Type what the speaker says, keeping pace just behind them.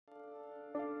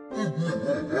Thomas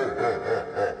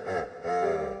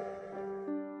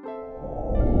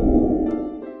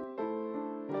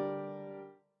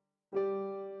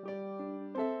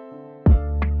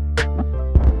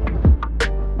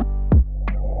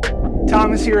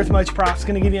here with Much Props,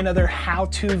 going to give you another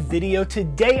how-to video.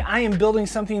 Today I am building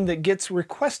something that gets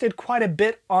requested quite a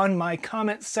bit on my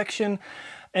comment section,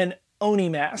 an Oni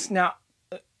mask. Now,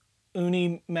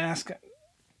 Oni mask,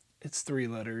 it's 3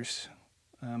 letters.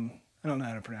 I don't know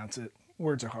how to pronounce it.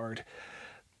 Words are hard.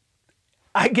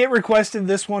 I get requested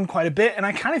this one quite a bit, and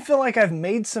I kind of feel like I've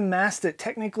made some masks that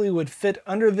technically would fit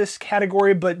under this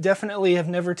category, but definitely have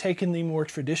never taken the more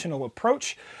traditional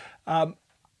approach. I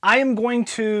am going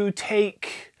to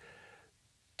take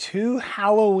 2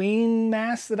 Halloween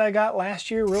masks that I got last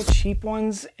year, real cheap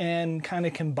ones, and kind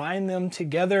of combine them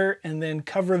together and then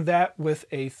cover that with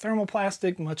a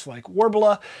thermoplastic, much like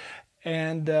Worbla,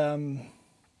 and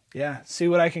yeah, see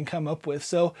what I can come up with.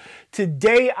 So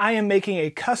today I am making a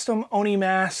custom Oni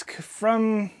mask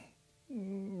from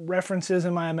references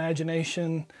in my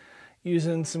imagination,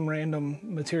 using some random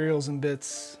materials and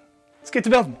bits. Let's get to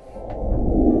building.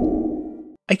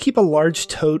 I keep a large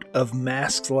tote of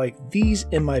masks like these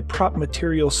in my prop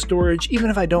material storage. Even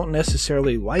if I don't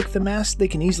necessarily like the mask, they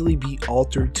can easily be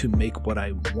altered to make what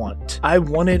I want. I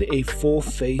wanted a full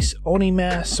face Oni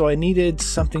mask, so I needed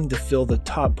something to fill the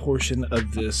top portion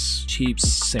of this cheap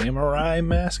samurai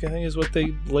mask, I think is what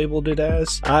they labeled it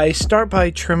as. I start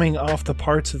by trimming off the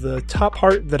parts of the top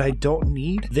part that I don't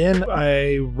need. Then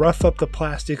I rough up the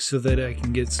plastic so that I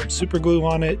can get some super glue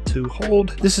on it to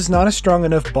hold. This is not a strong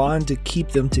enough bond to keep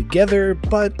them together,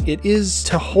 but it is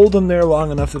to hold them there long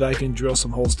enough that I can drill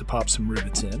some holes to pop some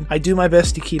rivets in. I do my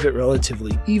best to keep it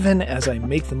relatively even as I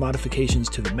make the modifications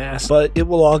to the mask, but it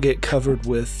will all get covered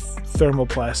with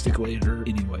thermoplastic later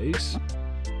anyways.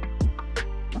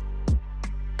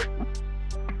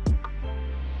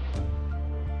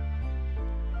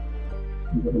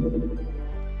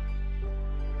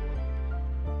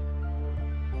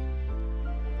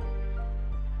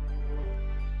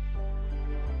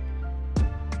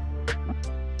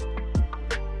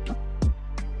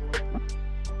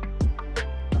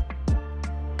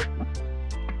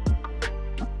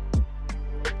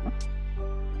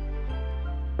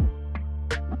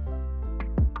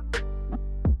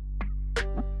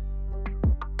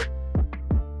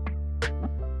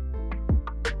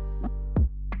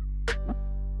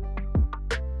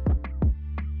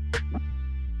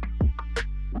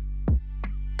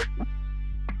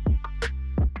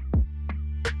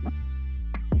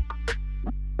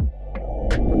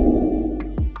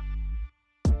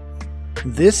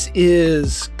 This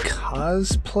is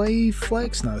Cosplay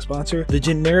Flex, not a sponsor, the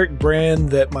generic brand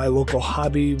that my local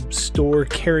hobby store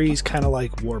carries, kind of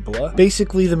like Worbla.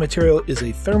 Basically, the material is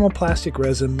a thermoplastic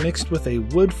resin mixed with a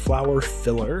wood flower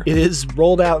filler. It is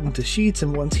rolled out into sheets,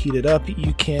 and once heated up,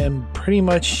 you can pretty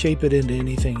much shape it into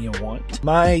anything you want.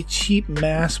 My cheap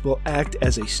mask will act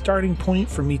as a starting point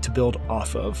for me to build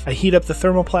off of. I heat up the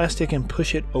thermoplastic and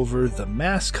push it over the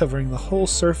mask, covering the whole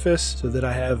surface so that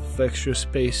I have extra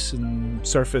space and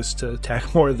surface to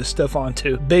tack more of the stuff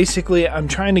onto. Basically, I'm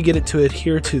trying to get it to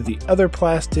adhere to the other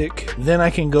plastic, then I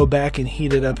can go back and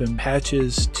heat it up in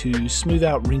patches to smooth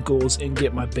out wrinkles and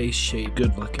get my base shape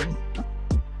good looking.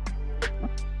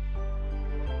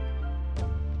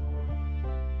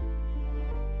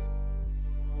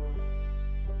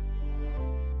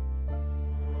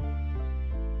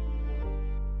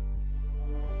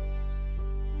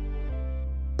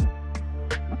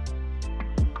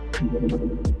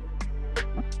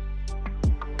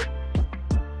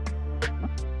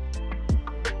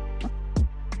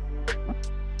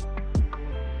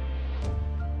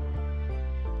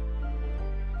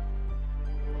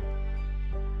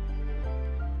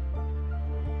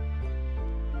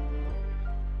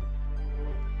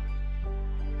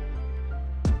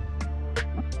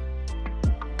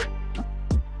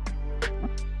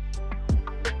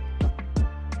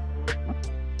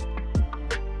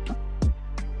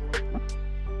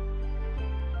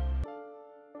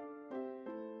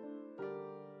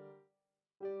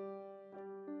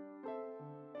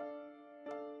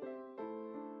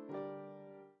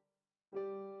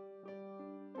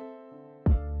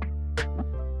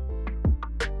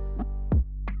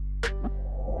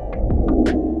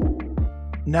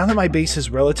 Now that my base is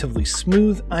relatively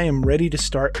smooth, I am ready to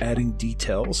start adding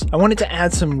details. I wanted to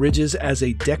add some ridges as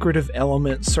a decorative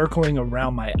element circling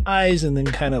around my eyes and then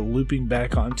kind of looping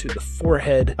back onto the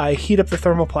forehead. I heat up the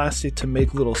thermoplastic to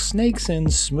make little snakes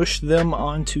and smush them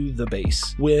onto the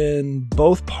base. When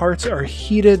both parts are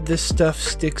heated, this stuff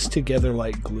sticks together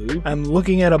like glue. I'm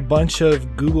looking at a bunch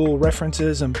of Google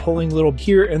references and pulling little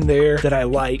here and there that I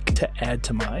like to add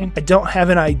to mine. I don't have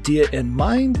an idea in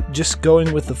mind, just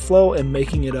going with the flow and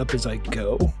making it up as I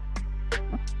go.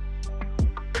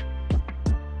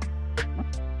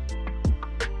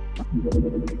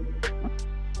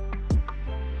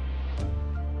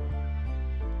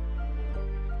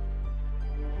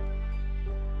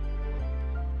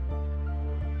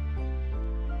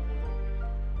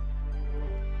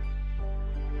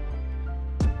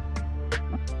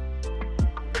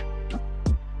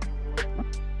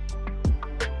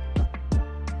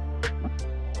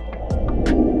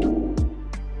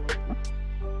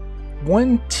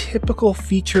 One typical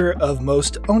feature of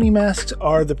most Oni masks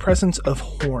are the presence of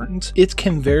horns. It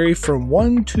can vary from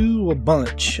 1 to a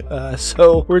bunch,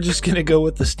 so we're just gonna go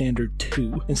with the standard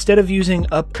 2. Instead of using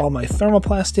up all my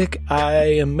thermoplastic, I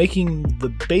am making the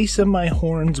base of my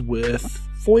horns with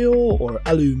foil or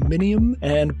aluminum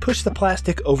and push the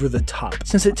plastic over the top.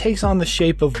 Since it takes on the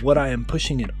shape of what I am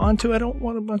pushing it onto, I don't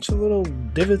want a bunch of little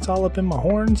divots all up in my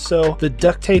horns, so the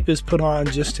duct tape is put on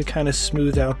just to kind of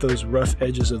smooth out those rough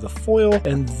edges of the foil,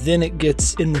 and then it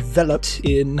gets enveloped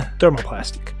in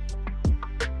thermoplastic.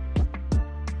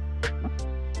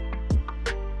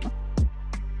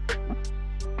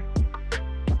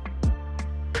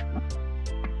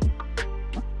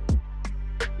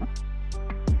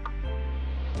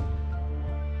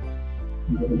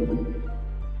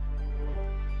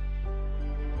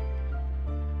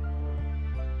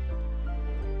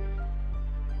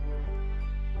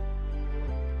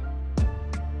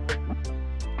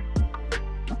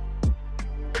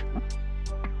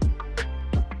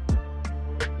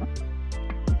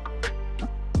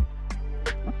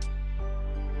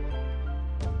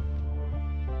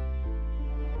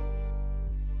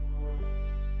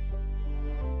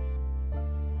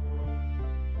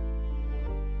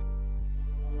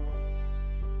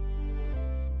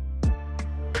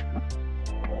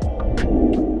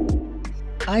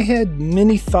 I had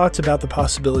many thoughts about the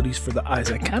possibilities for the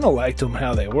eyes. I kind of liked them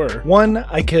how they were. One,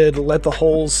 I could let the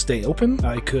holes stay open.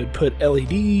 I could put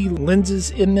LED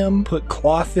lenses in them, put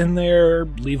cloth in there,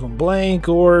 leave them blank,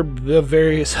 or the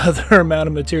various other amount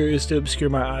of materials to obscure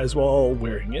my eyes while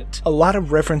wearing it. A lot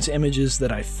of reference images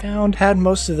that I found had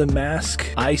most of the mask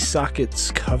eye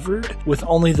sockets covered, with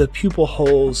only the pupil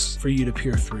holes for you to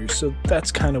peer through, so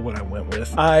that's kind of what I went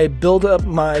with. I built up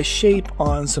my shape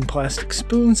on some plastic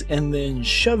spoons and then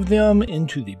shove them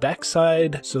into the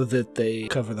backside so that they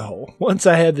cover the hole. Once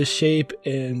I had the shape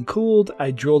and cooled,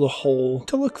 I drilled a hole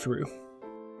to look through.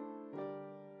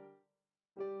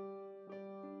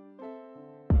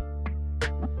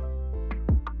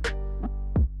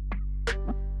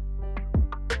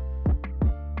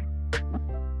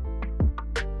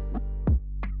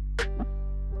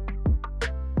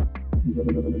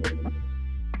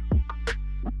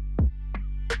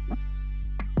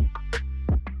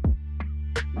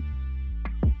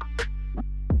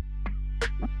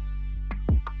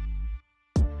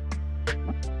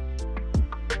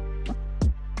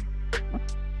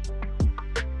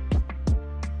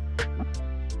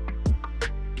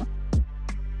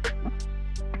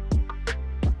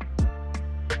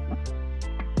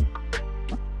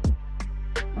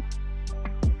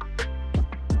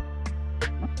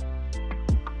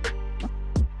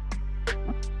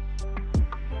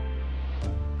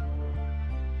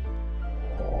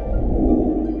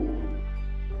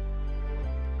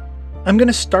 I'm going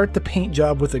to start the paint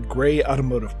job with a gray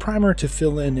automotive primer to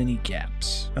fill in any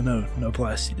gaps. Oh no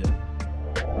plastic dip.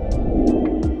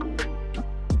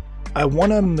 I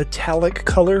want a metallic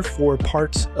color for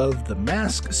parts of the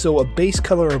mask, so a base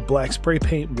color of black spray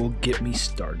paint will get me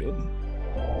started.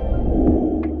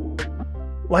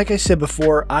 Like I said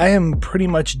before, I am pretty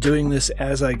much doing this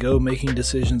as I go, making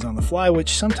decisions on the fly,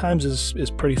 which sometimes is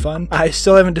pretty fun. I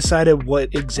still haven't decided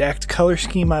what exact color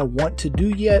scheme I want to do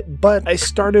yet, but I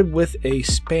started with a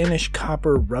Spanish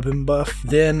copper rub and buff.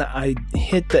 Then I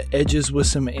hit the edges with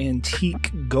some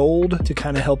antique gold to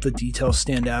kind of help the details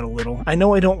stand out a little. I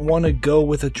know I don't want to go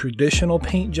with a traditional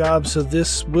paint job, so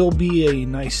this will be a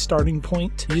nice starting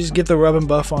point. You just get the rub and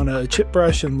buff on a chip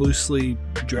brush and loosely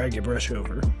drag your brush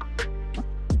over.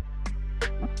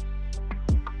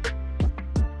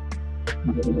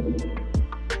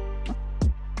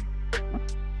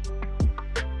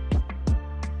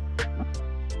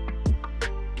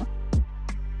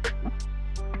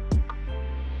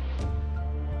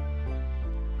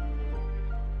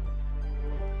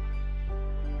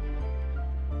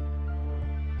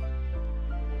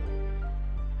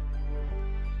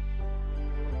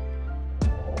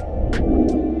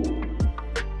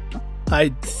 I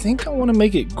think I want to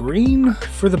make it green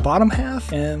for the bottom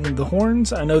half and the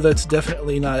horns. I know that's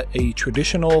definitely not a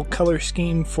traditional color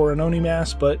scheme for an Oni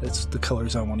mask, but it's the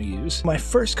colors I want to use. My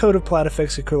first coat of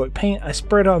PlattFX acrylic paint, I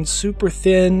spread on super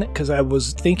thin because I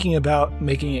was thinking about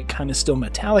making it kind of still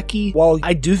metallic-y. While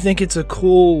I do think it's a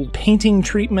cool painting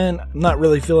treatment, I'm not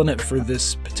really feeling it for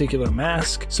this particular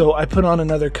mask, so I put on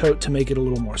another coat to make it a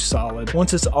little more solid.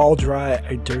 Once it's all dry,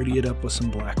 I dirty it up with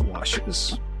some black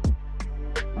washes.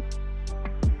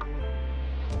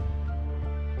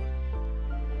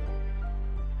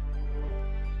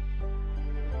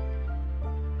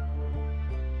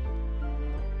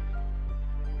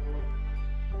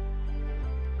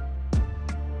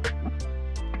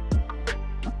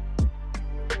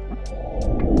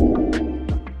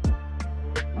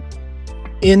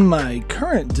 In my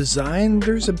current design,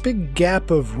 there's a big gap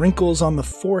of wrinkles on the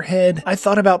forehead. I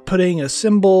thought about putting a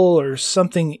symbol or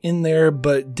something in there,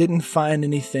 but didn't find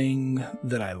anything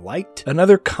that I liked.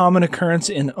 Another common occurrence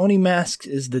in Oni masks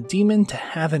is the demon to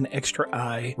have an extra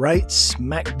eye right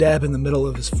smack dab in the middle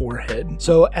of his forehead.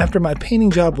 So after my painting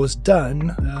job was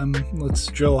done, let's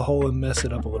drill a hole and mess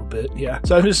it up a little bit. Yeah.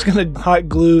 So I'm just gonna hot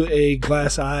glue a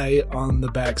glass eye on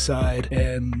the back side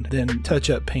and then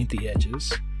touch up paint the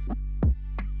edges.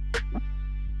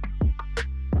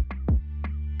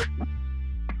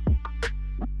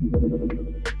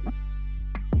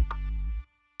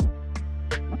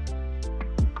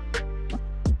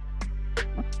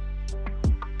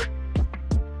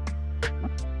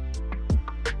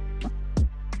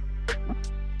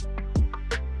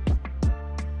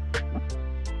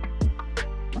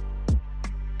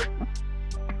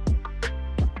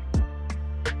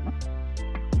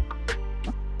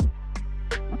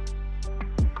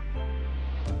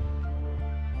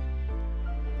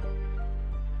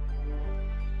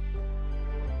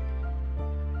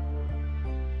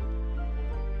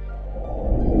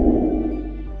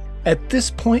 At this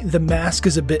point, the mask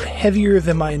is a bit heavier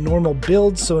than my normal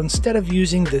build, so instead of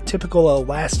using the typical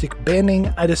elastic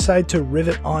banding, I decide to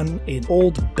rivet on an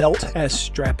old belt as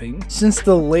strapping. Since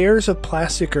the layers of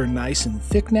plastic are nice and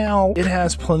thick now, it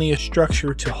has plenty of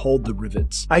structure to hold the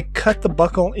rivets. I cut the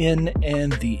buckle in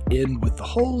and the end with the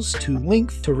holes to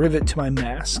length to rivet to my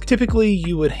mask. Typically,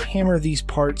 you would hammer these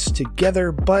parts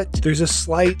together, but there's a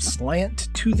slight slant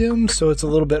to them, so it's a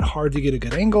little bit hard to get a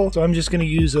good angle, so I'm just going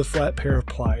to use a flat pair of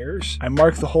pliers. I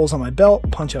mark the holes on my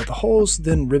belt, punch out the holes,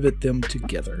 then rivet them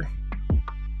together.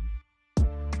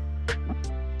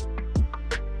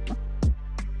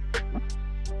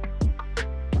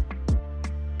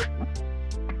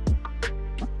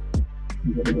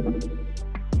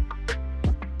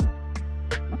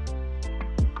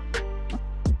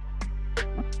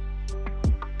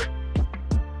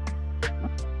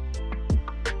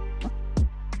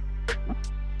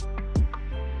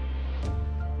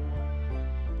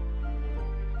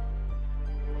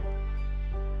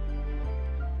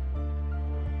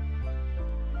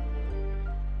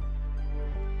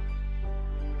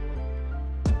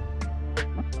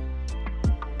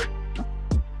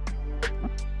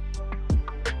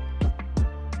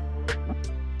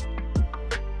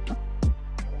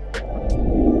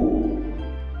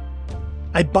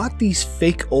 I bought these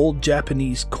fake old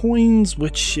Japanese coins,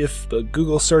 which if the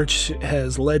Google search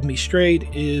has led me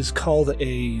straight, is called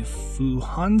a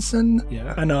fuhansen.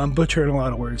 Yeah, I know I'm butchering a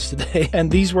lot of words today. And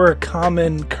these were a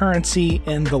common currency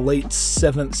in the late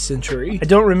 7th century. I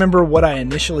don't remember what I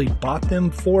initially bought them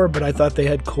for, but I thought they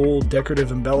had cool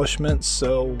decorative embellishments,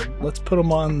 so let's put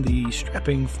them on the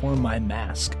strapping for my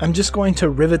mask. I'm just going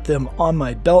to rivet them on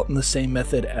my belt in the same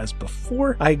method as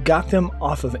before. I got them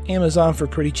off of Amazon for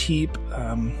pretty cheap.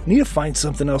 Need to find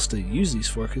something else to use these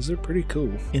for because they're pretty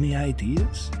cool. Any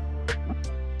ideas?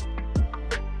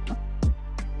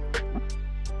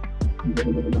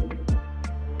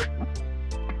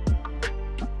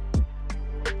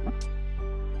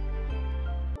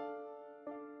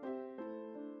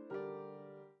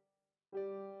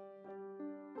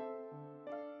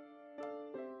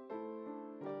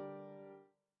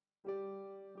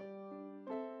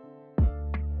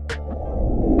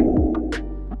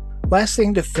 Last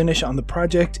thing to finish on the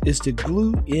project is to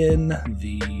glue in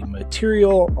the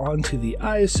material onto the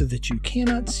eyes so that you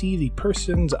cannot see the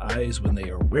person's eyes when they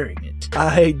are wearing it.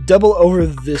 I double over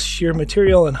this sheer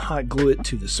material and hot glue it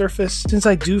to the surface. Since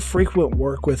I do frequent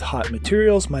work with hot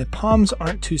materials, my palms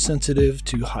aren't too sensitive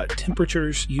to hot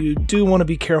temperatures. You do want to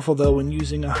be careful though when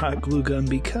using a hot glue gun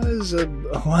because a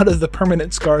lot of the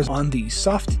permanent scars on the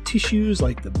soft tissues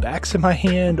like the backs of my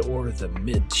hand or the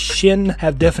mid shin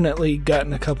have definitely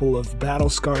gotten a couple of battle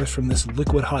scars from this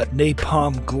liquid hot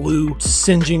napalm glue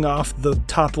singeing off the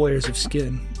top layers of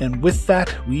skin. And with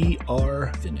that, we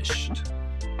are finished.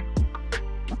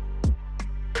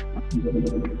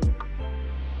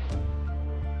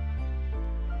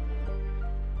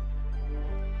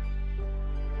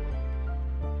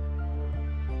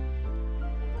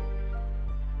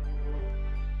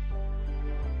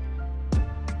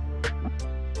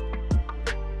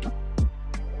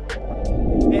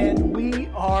 And we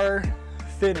are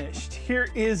finished. Here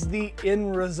is the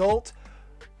end result.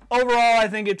 Overall, I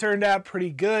think it turned out pretty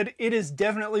good. It is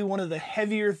definitely one of the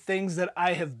heavier things that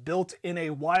I have built in a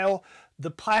while.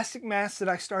 The plastic masks that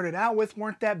I started out with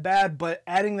weren't that bad, but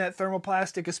adding that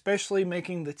thermoplastic, especially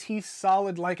making the teeth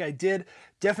solid like I did,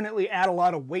 definitely add a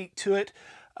lot of weight to it.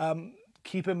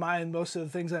 Keep in mind, most of the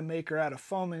things I make are out of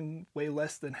foam and weigh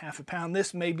less than half a pound.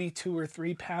 This may be 2 or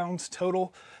 3 pounds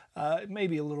total,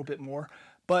 maybe a little bit more.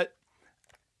 But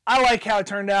I like how it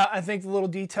turned out. I think the little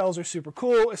details are super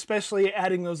cool, especially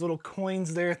adding those little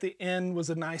coins there at the end was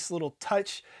a nice little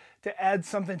touch to add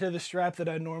something to the strap that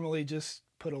I normally just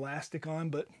put elastic on.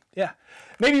 But yeah,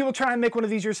 maybe you'll try and make one of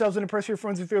these yourselves and impress your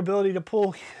friends with your ability to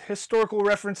pull historical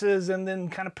references and then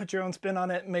kind of put your own spin on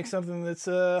it and make something that's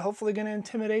hopefully going to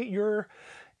intimidate your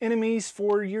enemies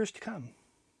for years to come.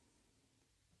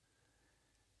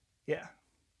 Yeah.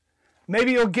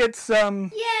 Maybe you'll get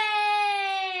some... Yay!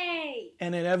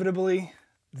 And inevitably,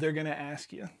 they're going to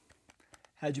ask you,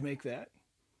 how'd you make that?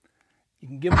 You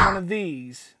can give them one of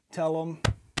these, tell them,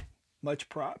 much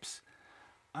props.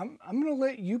 I'm going to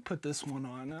let you put this one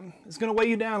on. It's going to weigh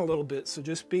you down a little bit, so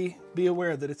just be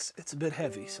aware that it's a bit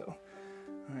heavy. So,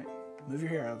 all right, move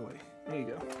your hair out of the way. There you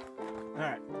go. All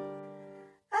right.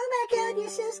 Oh my God, you're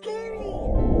so scary.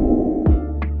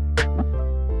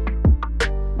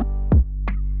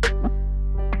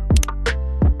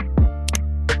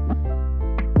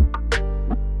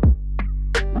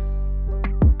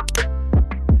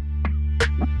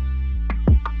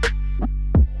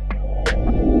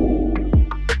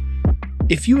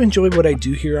 If you enjoy what I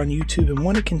do here on YouTube and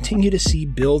want to continue to see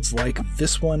builds like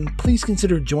this one, please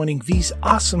consider joining these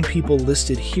awesome people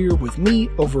listed here with me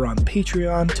over on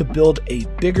Patreon to build a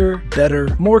bigger,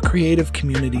 better, more creative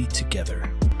community together.